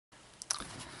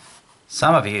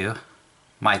Some of you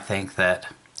might think that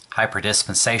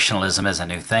hyperdispensationalism is a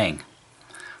new thing,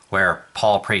 where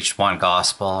Paul preached one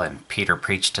gospel and Peter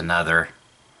preached another,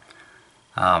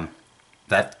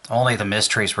 that only the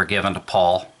mysteries were given to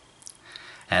Paul,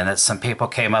 and that some people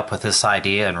came up with this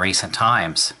idea in recent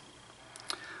times.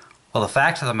 Well, the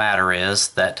fact of the matter is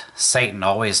that Satan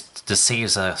always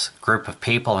deceives a group of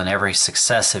people in every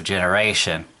successive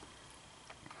generation.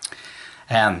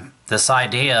 And this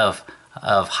idea of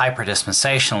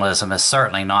hyperdispensationalism is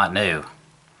certainly not new.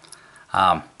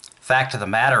 Fact of the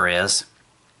matter is,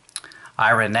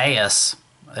 Irenaeus,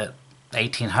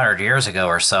 1800 years ago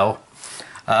or so,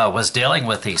 was dealing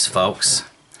with these folks,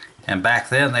 and back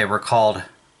then they were called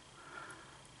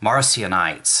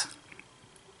Marcionites.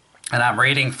 And I'm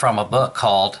reading from a book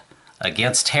called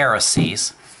Against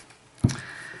Heresies,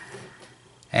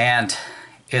 and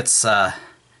it's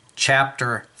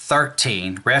chapter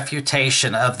 13,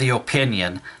 Refutation of the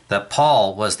Opinion that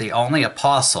Paul was the only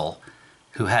apostle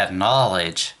who had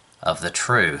knowledge of the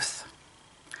truth.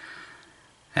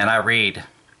 And I read,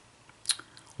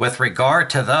 with regard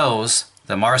to those,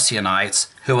 the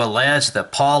Marcionites, who allege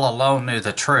that Paul alone knew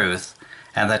the truth,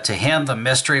 and that to him the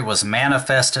mystery was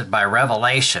manifested by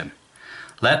revelation,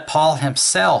 let Paul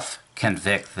himself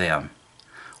convict them,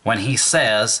 when he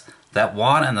says that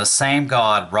one and the same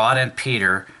God wrought in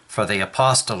Peter for the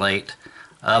apostolate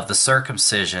of the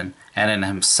circumcision, and in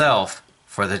himself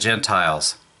for the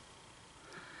Gentiles.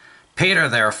 Peter,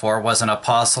 therefore, was an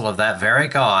apostle of that very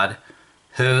God,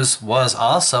 whose was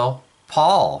also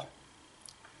Paul.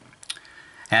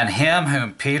 And him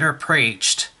whom Peter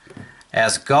preached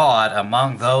as God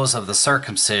among those of the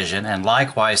circumcision, and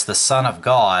likewise the Son of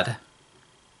God,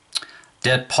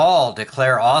 did Paul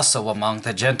declare also among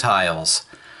the Gentiles.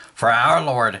 For our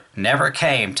Lord never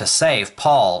came to save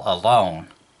Paul alone.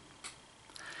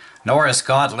 Nor is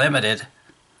God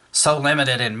so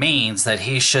limited in means that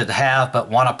he should have but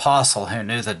one apostle who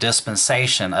knew the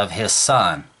dispensation of his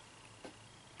Son.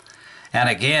 And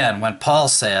again, when Paul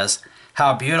says,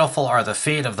 how beautiful are the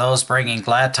feet of those bringing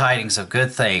glad tidings of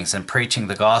good things and preaching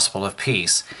the gospel of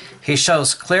peace, he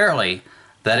shows clearly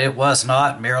that it was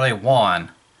not merely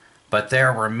one, but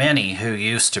there were many who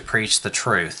used to preach the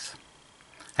truth.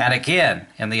 And again,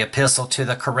 in the epistle to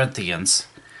the Corinthians,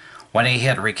 when he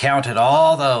had recounted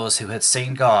all those who had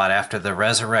seen God after the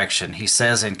resurrection, he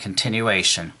says in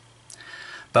continuation,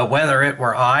 but whether it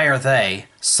were I or they,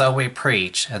 so we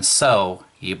preach, and so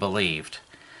ye believed,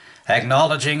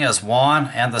 acknowledging as one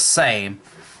and the same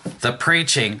the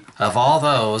preaching of all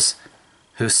those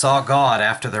who saw God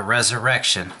after the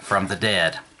resurrection from the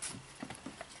dead.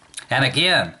 And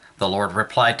again, the Lord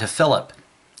replied to Philip,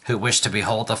 who wished to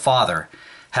behold the Father,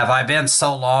 have I been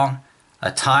so long a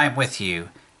time with you,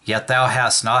 yet thou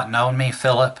hast not known me,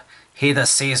 Philip? He that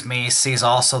sees me sees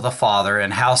also the Father,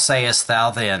 and how sayest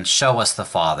thou then, show us the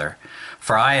Father?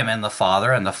 For I am in the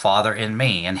Father, and the Father in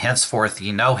me, and henceforth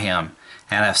ye know him,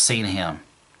 and have seen him.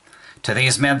 To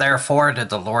these men therefore did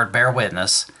the Lord bear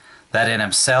witness, that in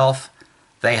himself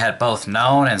they had both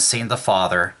known and seen the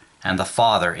Father, and the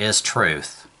Father is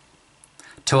truth.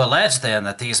 To allege then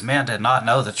that these men did not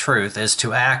know the truth is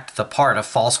to act the part of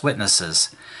false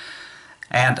witnesses,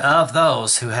 and of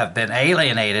those who have been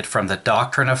alienated from the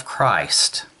doctrine of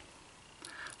Christ.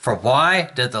 For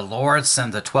why did the Lord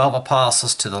send the 12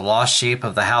 apostles to the lost sheep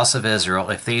of the house of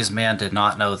Israel if these men did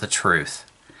not know the truth?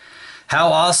 How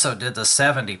also did the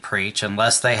 70 preach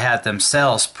unless they had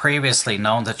themselves previously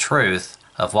known the truth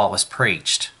of what was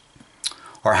preached?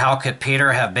 Or how could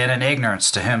Peter have been in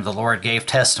ignorance, to whom the Lord gave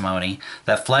testimony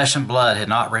that flesh and blood had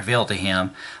not revealed to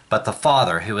him, but the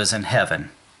Father who is in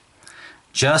heaven?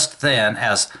 Just then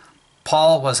as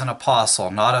Paul was an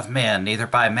apostle, not of men, neither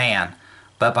by man,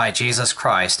 but by Jesus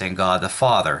Christ and God the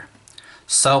Father.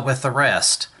 So with the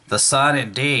rest, the Son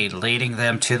indeed leading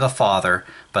them to the Father,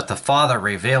 but the Father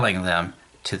revealing them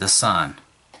to the Son.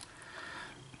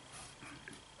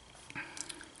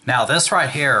 Now this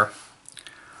right here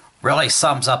really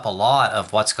sums up a lot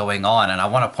of what's going on, and I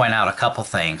want to point out a couple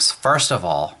things. First of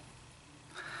all,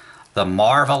 the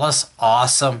marvelous,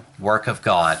 awesome work of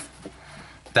God.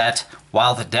 That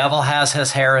while the devil has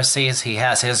his heresies, he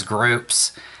has his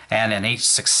groups, and in each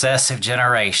successive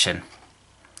generation,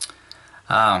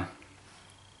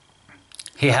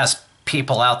 he has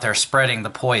people out there spreading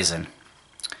the poison.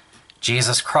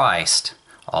 Jesus Christ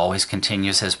always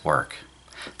continues his work.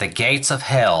 The gates of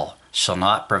hell shall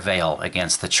not prevail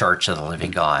against the church of the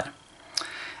living God.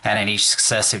 And in each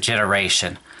successive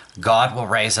generation, God will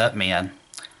raise up men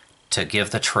to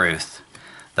give the truth,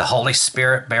 the Holy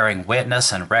Spirit bearing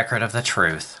witness and record of the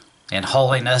truth, in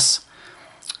holiness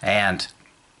and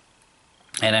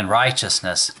in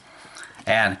righteousness,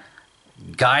 and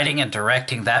guiding and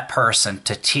directing that person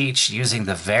to teach using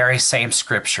the very same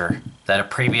scripture that a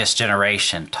previous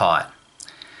generation taught.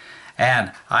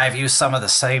 And I've used some of the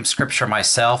same scripture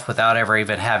myself without ever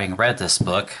even having read this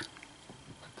book.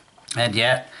 And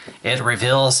yet it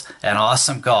reveals an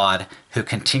awesome God who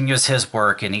continues his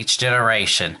work in each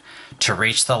generation to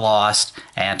reach the lost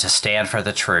and to stand for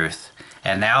the truth.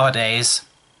 And nowadays,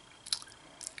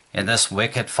 in this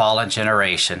wicked fallen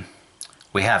generation,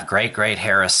 we have great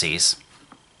heresies.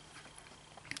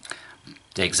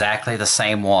 Exactly the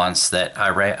same ones that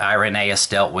Irenaeus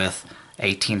dealt with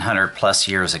 1800 plus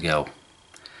years ago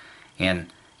in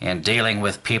dealing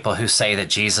with people who say that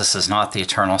Jesus is not the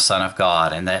eternal Son of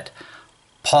God and that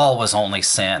Paul was only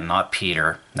sent, not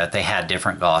Peter, that they had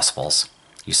different gospels.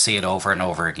 You see it over and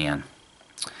over again.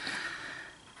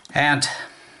 And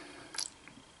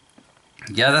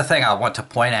the other thing I want to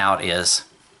point out is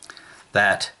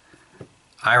that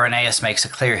Irenaeus makes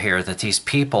it clear here that these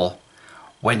people,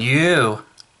 when you,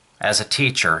 as a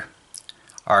teacher,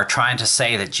 are trying to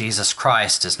say that Jesus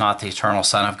Christ is not the eternal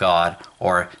Son of God,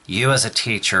 or you as a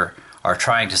teacher are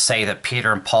trying to say that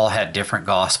Peter and Paul had different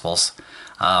gospels,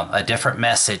 a different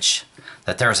message,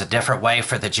 that there's a different way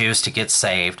for the Jews to get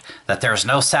saved, that there's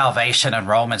no salvation in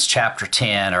Romans chapter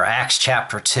 10 or Acts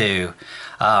chapter 2,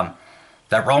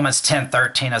 that Romans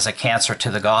 10:13 is a cancer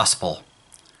to the gospel.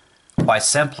 Quite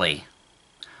simply,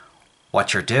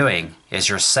 what you're doing is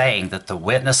you're saying that the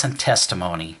witness and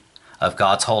testimony of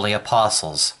God's holy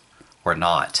apostles were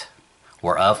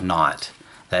of naught,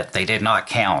 that they did not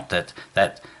count,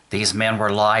 that these men were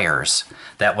liars,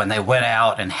 that when they went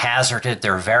out and hazarded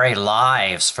their very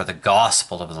lives for the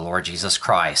gospel of the Lord Jesus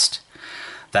Christ,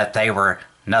 that they were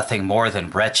nothing more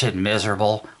than wretched,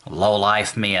 miserable,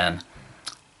 low-life men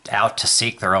out to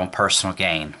seek their own personal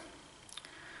gain.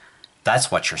 That's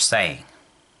what you're saying.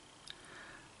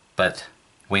 But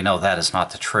we know that is not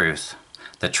the truth.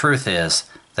 The truth is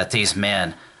that these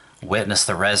men witnessed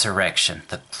the resurrection,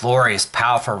 the glorious,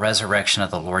 powerful resurrection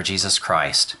of the Lord Jesus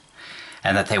Christ,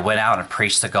 and that they went out and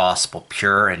preached the gospel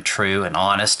pure and true and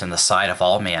honest in the sight of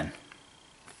all men,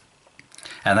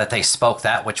 and that they spoke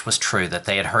that which was true, that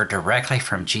they had heard directly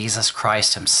from Jesus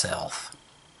Christ himself.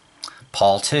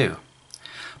 Paul too.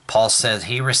 Paul said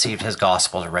he received his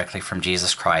gospel directly from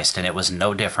Jesus Christ, and it was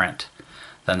no different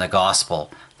than the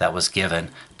gospel that was given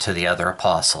to the other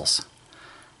apostles.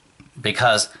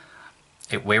 Because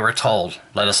we were told,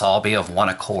 let us all be of one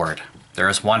accord. There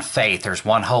is one faith, there's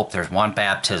one hope, there's one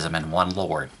baptism, and one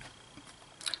Lord.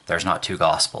 There's not two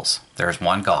gospels. There's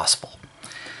one gospel.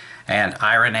 And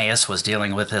Irenaeus was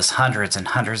dealing with this hundreds and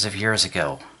hundreds of years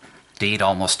ago. Indeed,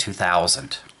 almost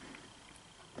 2,000.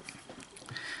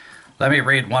 Let me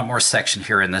read one more section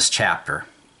here in this chapter,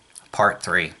 part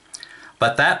 3.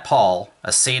 But that Paul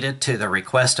acceded to the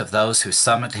request of those who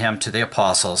summoned him to the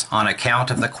apostles on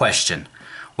account of the question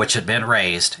which had been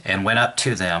raised, and went up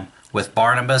to them with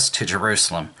Barnabas to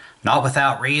Jerusalem, not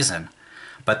without reason,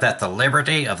 but that the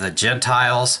liberty of the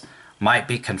Gentiles might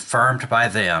be confirmed by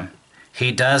them.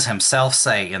 He does himself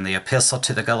say in the epistle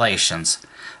to the Galatians,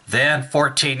 Then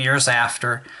 14 years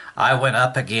after, I went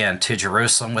up again to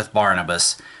Jerusalem with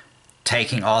Barnabas,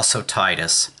 taking also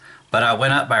Titus. But I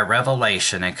went up by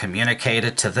revelation and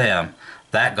communicated to them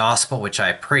that gospel which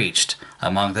I preached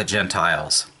among the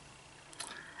Gentiles.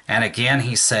 And again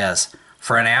he says,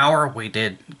 For an hour we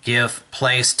did give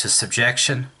place to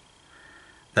subjection,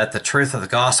 that the truth of the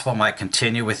gospel might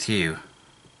continue with you.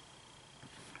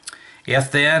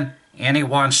 If then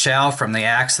anyone shall from the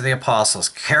Acts of the Apostles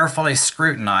carefully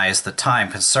scrutinize the time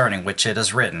concerning which it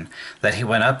is written, that he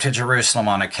went up to Jerusalem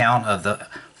on account of the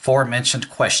forementioned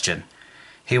question,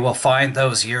 he will find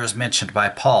those years mentioned by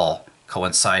Paul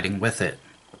coinciding with it.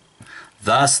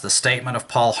 Thus, the statement of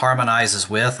Paul harmonizes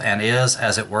with and is,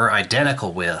 as it were,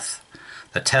 identical with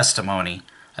the testimony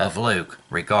of Luke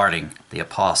regarding the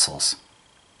apostles.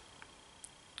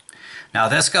 Now,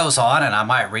 this goes on, and I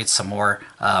might read some more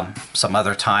some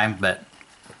other time, but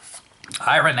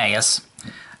Irenaeus,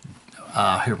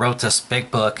 who wrote this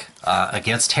big book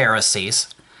against heresies,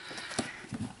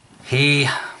 he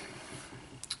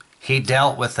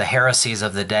dealt with the heresies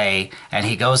of the day, and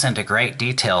he goes into great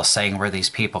detail saying where these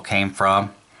people came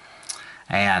from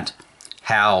and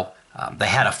how they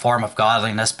had a form of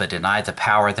godliness but denied the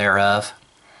power thereof.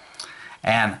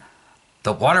 And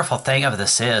the wonderful thing of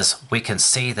this is we can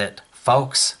see that,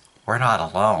 folks, we're not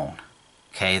alone.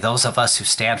 Okay, those of us who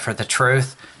stand for the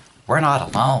truth, we're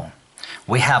not alone.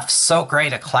 We have so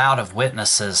great a cloud of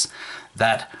witnesses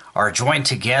that are joined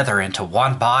together into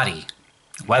one body.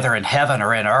 Whether in heaven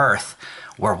or in earth,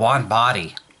 we're one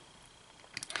body.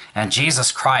 And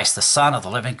Jesus Christ, the Son of the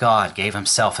living God, gave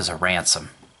himself as a ransom.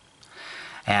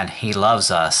 And he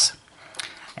loves us.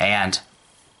 And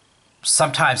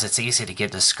sometimes it's easy to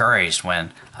get discouraged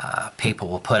when people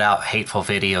will put out hateful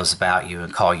videos about you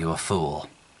and call you a fool.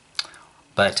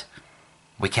 But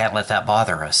we can't let that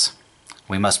bother us.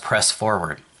 We must press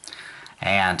forward.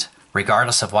 And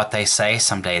regardless of what they say,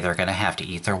 someday they're going to have to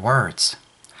eat their words.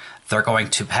 They're going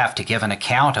to have to give an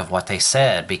account of what they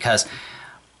said, because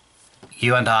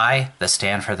you and I that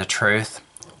stand for the truth,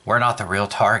 we're not the real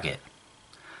target.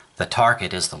 The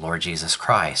target is the Lord Jesus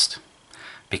Christ,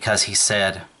 because he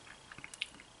said,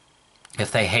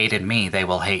 if they hated me, they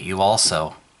will hate you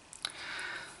also.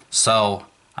 So,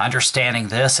 understanding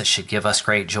this, it should give us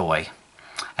great joy.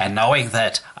 And knowing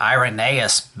that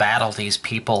Irenaeus battled these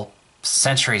people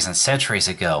centuries and centuries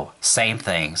ago, same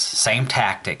things, same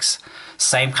tactics,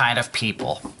 same kind of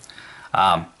people,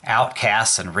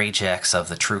 outcasts and rejects of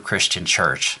the true Christian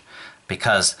church,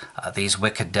 because these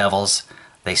wicked devils,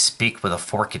 they speak with a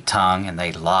forked tongue and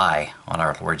they lie on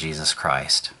our Lord Jesus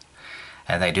Christ.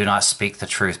 And they do not speak the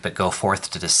truth, but go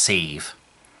forth to deceive,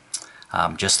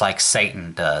 just like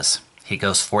Satan does. He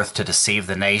goes forth to deceive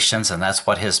the nations, and that's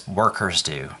what his workers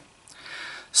do.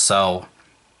 So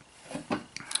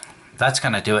that's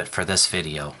going to do it for this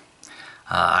video.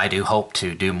 I do hope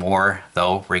to do more,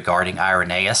 though, regarding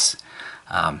Irenaeus.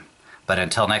 But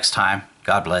until next time,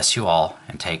 God bless you all,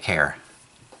 and take care.